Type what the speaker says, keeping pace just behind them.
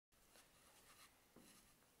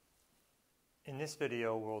In this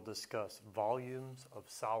video, we'll discuss volumes of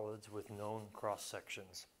solids with known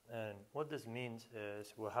cross-sections. And what this means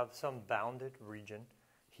is we'll have some bounded region.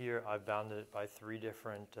 Here I've bounded it by three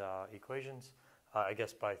different equations,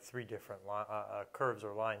 by three different curves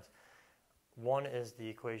or lines. One is the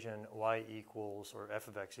equation y equals, or f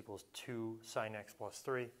of x equals 2 sine x plus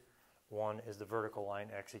 3. One is the vertical line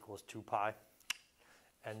x equals 2 pi.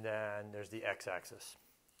 And then there's the x-axis.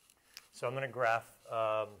 So I'm going to graph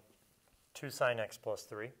 2 sine x plus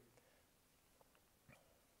 3.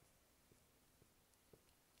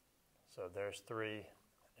 So there's 3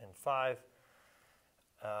 and 5.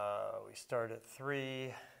 We start at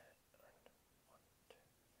 3.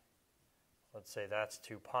 Let's say that's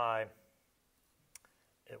 2 pi.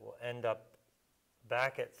 It will end up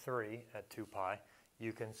back at 3 at 2 pi.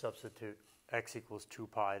 You can substitute x equals 2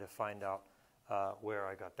 pi to find out where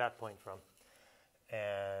I got that point from.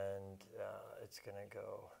 And it's going to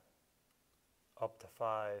go up to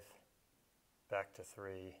 5, back to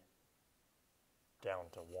 3, down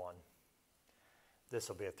to 1. This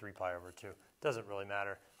will be a 3 pi over 2. Doesn't really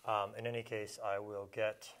matter. In any case, I will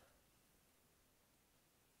get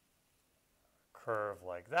a curve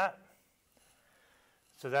like that.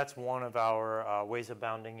 So that's one of our ways of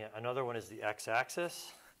bounding it. Another one is the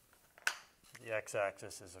x-axis. The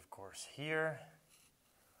x-axis is, of course, here.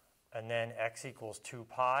 And then x equals 2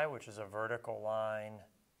 pi, which is a vertical line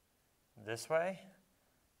this way.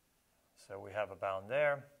 So we have a bound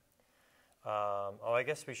there. I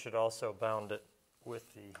guess we should also bound it with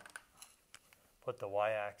put the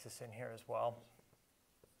y-axis in here as well.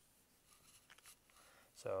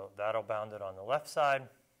 So that'll bound it on the left side.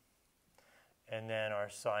 And then our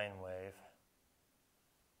sine wave.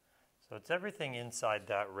 So it's everything inside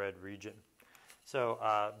that red region. So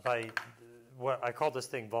by what I call this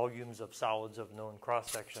thing volumes of solids of known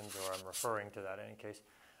cross-sections, or I'm referring to that in any case.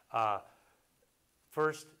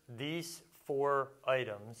 First, these 4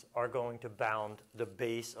 items are going to bound the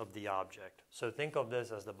base of the object. So think of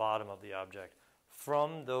this as the bottom of the object.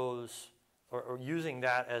 From those, or using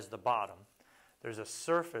that as the bottom, there's a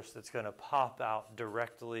surface that's going to pop out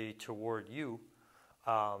directly toward you.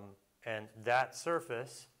 And that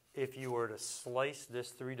surface, if you were to slice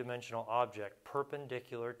this 3-dimensional object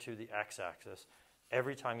perpendicular to the x-axis,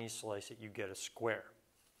 every time you slice it, you get a square.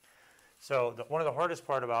 So one of the hardest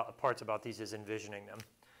parts about these is envisioning them.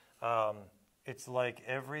 It's like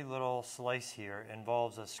every little slice here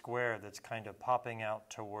involves a square that's kind of popping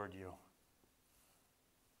out toward you.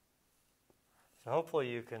 So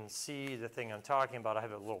hopefully you can see the thing I'm talking about. I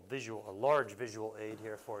have a large visual aid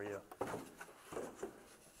here for you.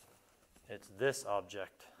 It's this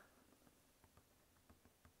object.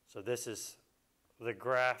 So this is the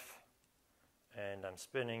graph, and I'm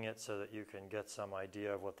spinning it so that you can get some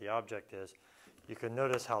idea of what the object is. You can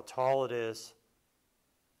notice how tall it is.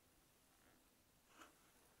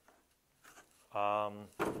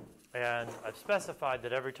 And I've specified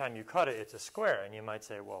that every time you cut it, it's a square. And you might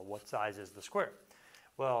say, well, what size is the square?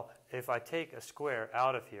 Well, if I take a square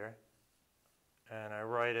out of here and I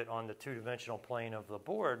write it on the 2-dimensional plane of the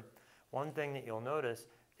board, one thing that you'll notice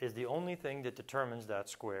is the only thing that determines that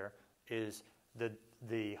square is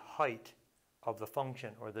the height of the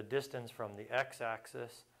function, or the distance from the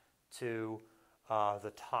x-axis to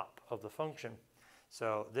the top of the function.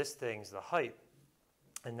 So this thing's the height,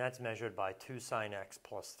 and that's measured by 2 sine x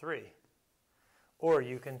plus 3. Or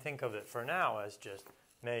you can think of it for now as just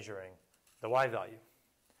measuring the y value.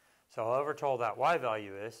 So however tall that y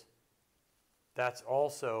value is, that's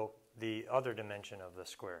also the other dimension of the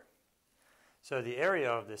square. So the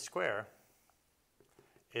area of this square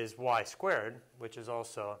is y squared, which is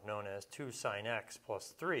also known as 2 sine x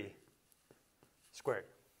plus 3 squared.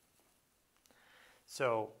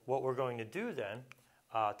 So what we're going to do then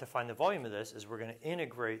to find the volume of this is we're going to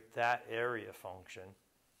integrate that area function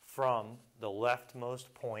from the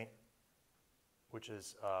leftmost point, which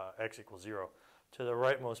is x equals 0, to the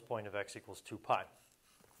rightmost point of x equals 2 pi.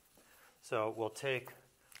 So we'll take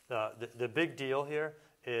the big deal here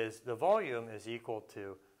is the volume is equal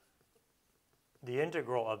to the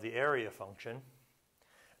integral of the area function.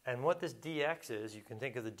 And what this dx is, you can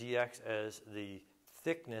think of the dx as the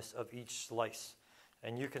thickness of each slice.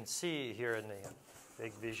 And you can see here in the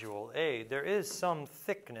big visual aid, there is some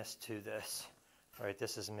thickness to this. Right,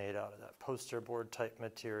 this is made out of that poster board type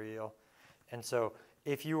material. And so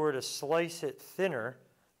if you were to slice it thinner,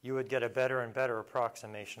 you would get a better and better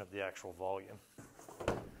approximation of the actual volume.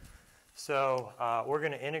 So we're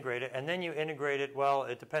going to integrate it, and then you integrate it, well,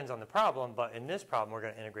 it depends on the problem, but in this problem we're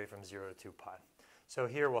going to integrate from 0 to 2 pi. So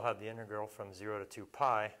here we'll have the integral from 0 to 2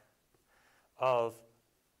 pi of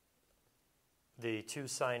the 2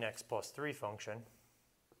 sine x plus 3 function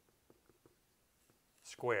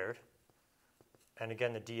squared. And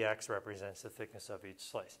again, the dx represents the thickness of each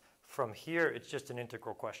slice. From here, it's just an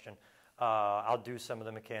integral question. I'll do some of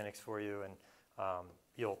the mechanics for you, and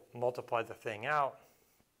you'll multiply the thing out.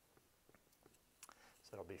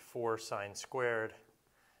 So it'll be 4 sine squared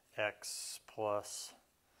x plus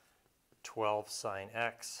 12 sine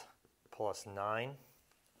x plus 9.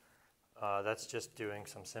 That's just doing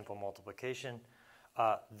some simple multiplication.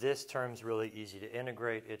 This term's really easy to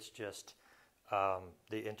integrate. It's just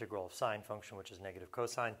the integral of sine function, which is negative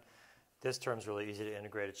cosine. This term's really easy to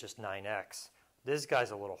integrate. It's just 9x. This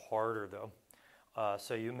guy's a little harder, though.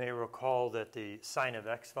 So you may recall that the sine of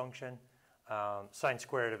x function, sine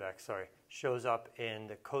squared of x, sorry, shows up in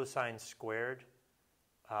the cosine squared.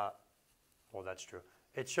 Well, that's true.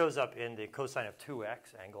 It shows up in the cosine of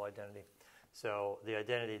 2x, angle identity. So the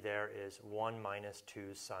identity there is 1 minus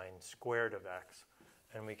 2 sine squared of x.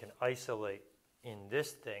 And we can isolate, in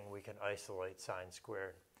this thing, we can isolate sine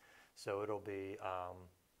squared. So it'll be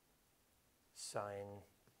sine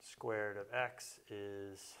squared of x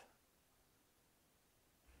is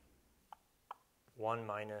 1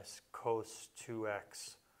 minus cos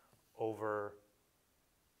 2x over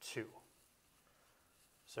 2.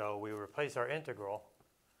 So we replace our integral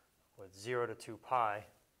with 0 to 2 pi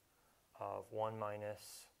of 1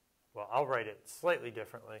 minus, well, I'll write it slightly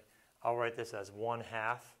differently. I'll write this as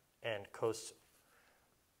 1/2 and cos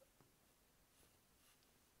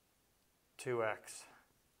 2x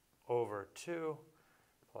over 2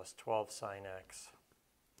 plus 12 sine x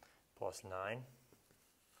plus 9.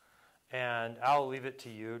 And I'll leave it to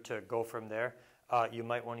you to go from there. You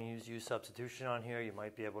might want to use u substitution on here. You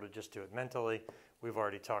might be able to just do it mentally. We've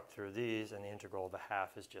already talked through these, and the integral of the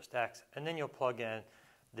half is just x. And then you'll plug in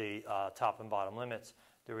the top and bottom limits.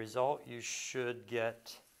 The result you should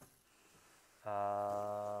get,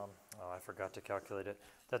 oh, I forgot to calculate it.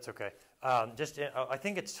 That's okay. I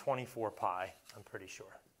think it's 24 pi, I'm pretty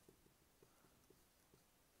sure.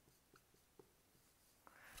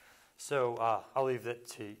 So I'll leave it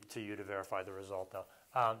to you to verify the result, though.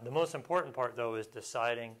 The most important part, though, is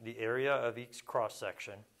deciding the area of each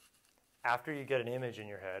cross-section. After you get an image in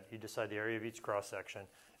your head, you decide the area of each cross-section.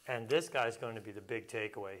 And this guy's going to be the big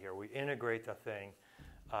takeaway here. We integrate the thing.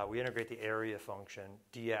 We integrate the area function,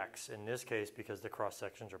 dx, in this case because the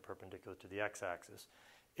cross-sections are perpendicular to the x-axis.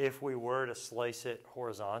 If we were to slice it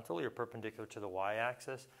horizontally or perpendicular to the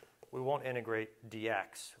y-axis, we won't integrate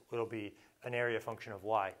dx. It'll be an area function of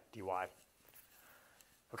y, dy.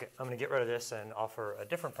 Okay, I'm going to get rid of this and offer a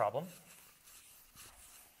different problem.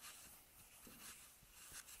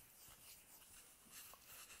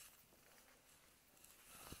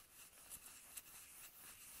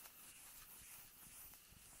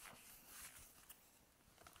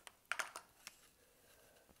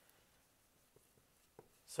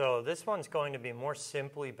 So this one's going to be more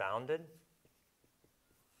simply bounded.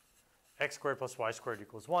 X squared plus y squared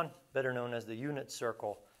equals 1, better known as the unit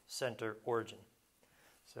circle center origin.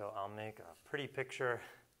 So I'll make a pretty picture.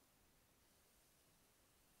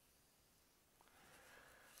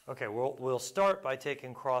 Okay, we'll start by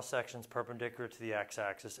taking cross sections perpendicular to the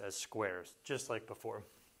x-axis as squares, just like before.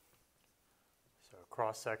 So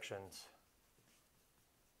cross sections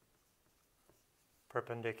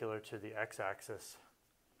perpendicular to the x-axis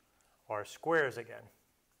are squares again.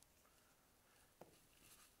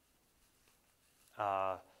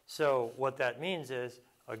 So what that means is,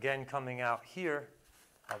 again, coming out here,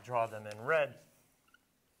 I'll draw them in red,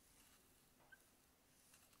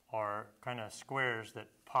 are kind of squares that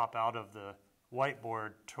pop out of the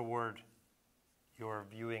whiteboard toward your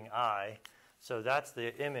viewing eye. So that's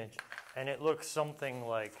the image, and it looks something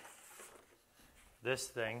like this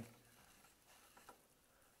thing,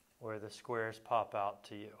 where the squares pop out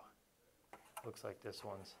to you. Looks like this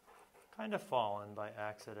one's kind of fallen by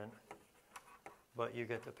accident, but you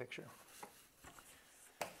get the picture.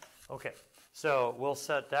 Okay, so we'll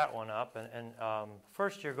set that one up, and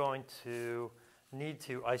first you're going to need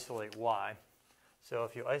to isolate y. So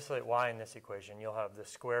if you isolate y in this equation, you'll have the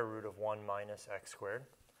square root of 1 minus x squared.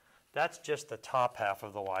 That's just the top half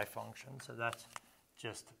of the y function, so that's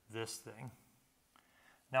just this thing.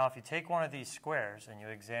 Now if you take one of these squares and you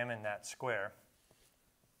examine that square,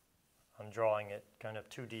 I'm drawing it kind of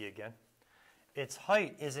 2D again. Its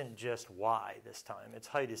height isn't just y this time. Its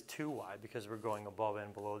height is 2y because we're going above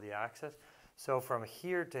and below the axis. So from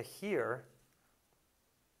here to here,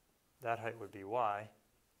 that height would be y.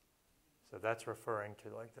 So that's referring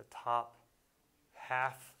to like the top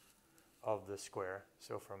half of the square.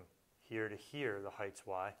 So from here to here, the height's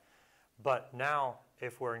y. But now,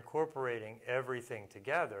 if we're incorporating everything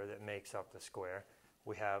together that makes up the square,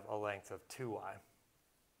 we have a length of 2y.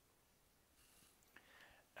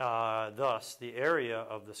 Thus, the area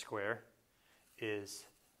of the square is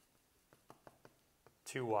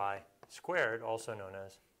 2y squared, also known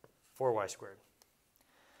as 4y squared.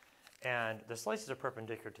 And the slices are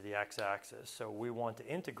perpendicular to the x-axis, so we want to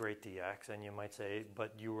integrate dx, and you might say,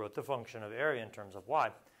 but you wrote the function of area in terms of y.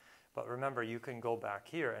 But remember, you can go back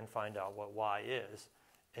here and find out what y is.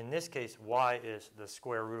 In this case, y is the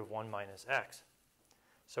square root of 1 minus x.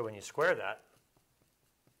 So when you square that,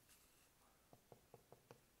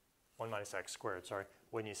 1 minus x squared, sorry.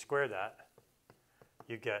 When you square that,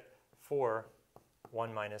 you get 4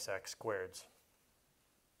 1 minus x squareds.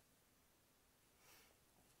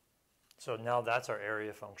 So now that's our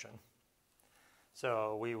area function.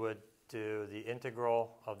 So we would do the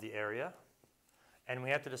integral of the area, and we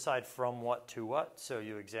have to decide from what to what. So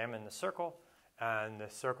you examine the circle, and the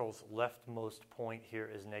circle's leftmost point here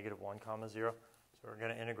is negative 1 comma 0. So we're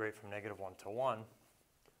going to integrate from negative 1 to 1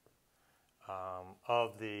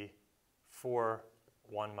 of the 4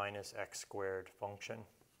 1 minus x squared function.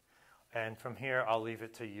 And from here, I'll leave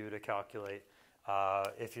it to you to calculate.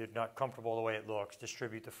 If you're not comfortable the way it looks,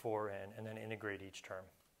 distribute the 4 in and then integrate each term.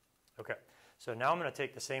 Okay, so now I'm going to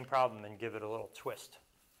take the same problem and give it a little twist.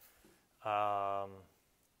 I'm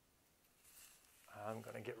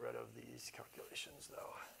going to get rid of these calculations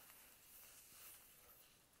though.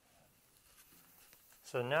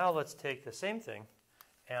 So now let's take the same thing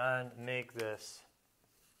and make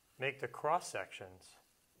the cross sections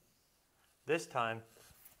this time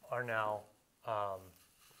are now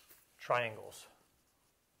triangles.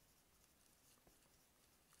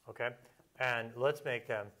 Okay, and let's make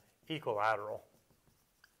them equilateral.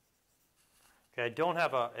 Okay, I don't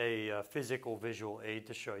have a physical visual aid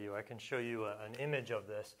to show you. I can show you an image of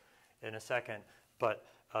this in a second, but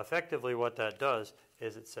effectively what that does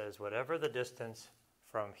is it says whatever the distance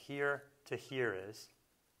from here to here is,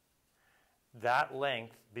 that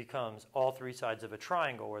length becomes all 3 sides of a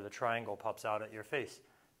triangle where the triangle pops out at your face.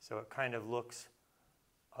 So it kind of looks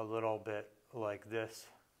a little bit like this.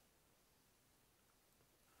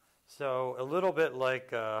 So a little bit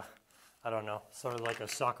like, I don't know, sort of like a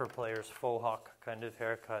soccer player's faux hawk kind of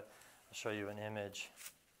haircut. I'll show you an image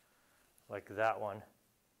like that one.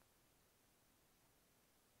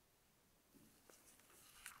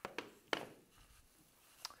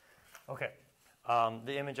 Okay,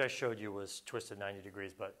 the image I showed you was twisted 90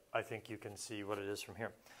 degrees, but I think you can see what it is from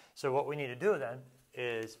here. So what we need to do then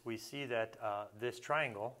is we see that this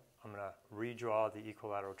triangle, I'm going to redraw the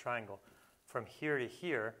equilateral triangle. From here to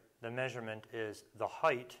here, the measurement is the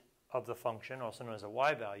height of the function, also known as a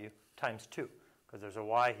y value, times 2, because there's a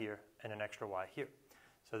y here and an extra y here.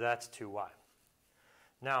 So that's 2y.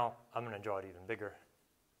 Now I'm going to draw it even bigger.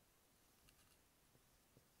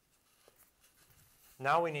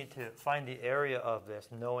 Now we need to find the area of this,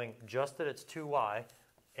 knowing just that it's 2y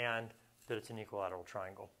and that it's an equilateral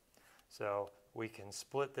triangle. So we can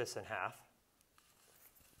split this in half,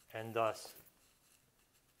 and thus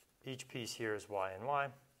each piece here is y and y.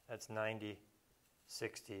 That's 90,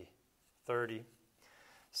 60, 30.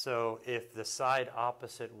 So if the side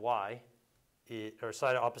opposite y, or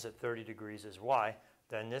side opposite 30 degrees is y,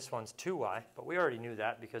 then this one's 2y, but we already knew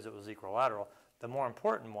that because it was equilateral. The more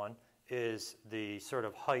important one is the sort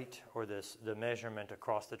of height, or the measurement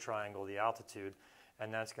across the triangle, the altitude,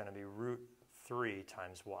 and that's going to be root 3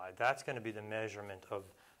 times y. That's going to be the measurement of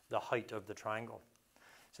the height of the triangle.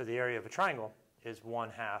 So the area of a triangle is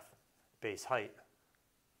 1/2 base height.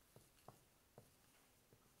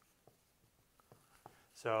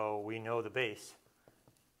 So we know the base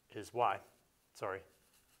is y, sorry,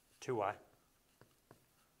 2y,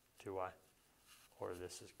 or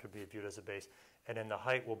this could be viewed as a base. And then the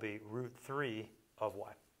height will be root 3 of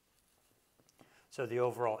y. So the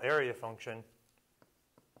overall area function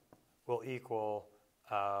will equal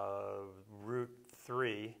root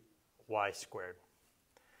 3 y squared.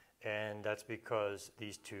 And that's because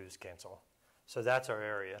these 2's cancel. So that's our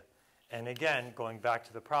area. And again, going back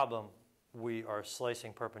to the problem, we are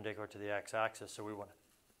slicing perpendicular to the x-axis, so we want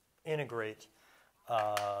to integrate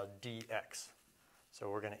dx. So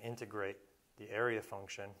we're going to integrate the area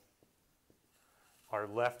function. Our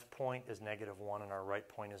left point is -1 and our right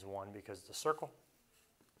point is 1 because it's a circle.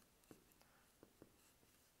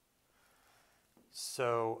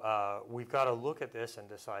 So we've got to look at this and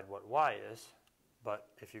decide what y is. But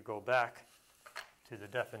if you go back to the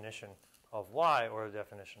definition of y, or the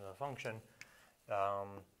definition of the function,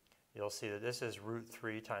 you'll see that this is root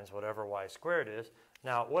 3 times whatever y squared is.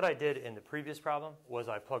 Now, what I did in the previous problem was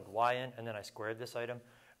I plugged y in and then I squared this item.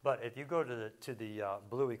 But if you go to the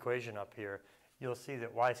blue equation up here, you'll see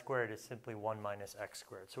that y squared is simply 1 minus x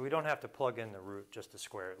squared. So we don't have to plug in the root just to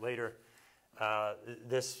square it later.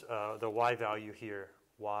 The y value here,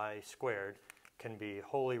 y squared, can be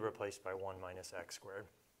wholly replaced by 1 minus x squared.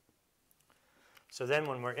 So then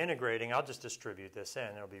when we're integrating, I'll just distribute this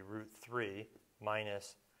in. It'll be root 3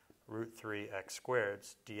 minus root 3 x squared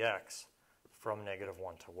dx from negative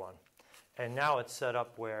 1 to 1. And now it's set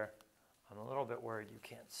up where, I'm a little bit worried you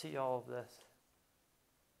can't see all of this.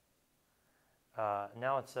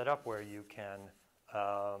 Now it's set up where you can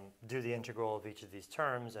do the integral of each of these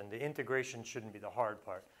terms, and the integration shouldn't be the hard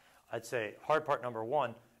part. I'd say hard part number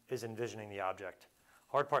 1 is envisioning the object.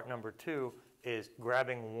 Hard part number 2 is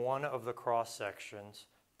grabbing one of the cross sections,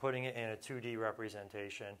 putting it in a 2D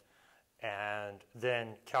representation, and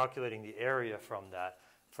then calculating the area from that.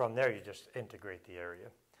 From there, you just integrate the area.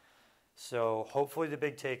 So hopefully the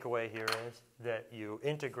big takeaway here is that you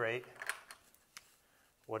integrate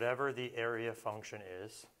whatever the area function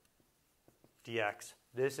is, dx.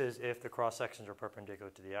 This is if the cross sections are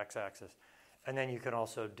perpendicular to the x-axis. And then you can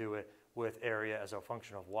also do it with area as a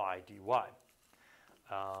function of y, dy.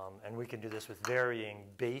 And we can do this with varying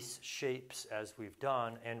base shapes, as we've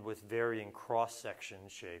done, and with varying cross-section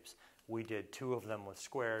shapes. We did 2 of them with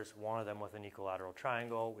squares, 1 of them with an equilateral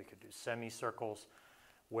triangle. We could do semicircles,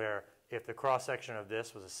 where if the cross-section of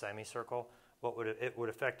this was a semicircle, it would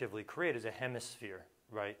effectively create is a hemisphere,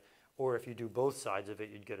 right? Or if you do both sides of it,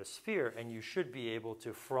 you'd get a sphere, and you should be able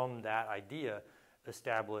to, from that idea,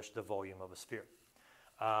 establish the volume of a sphere.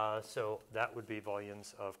 So that would be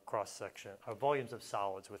volumes of cross-section, volumes of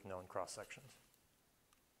solids with known cross-sections.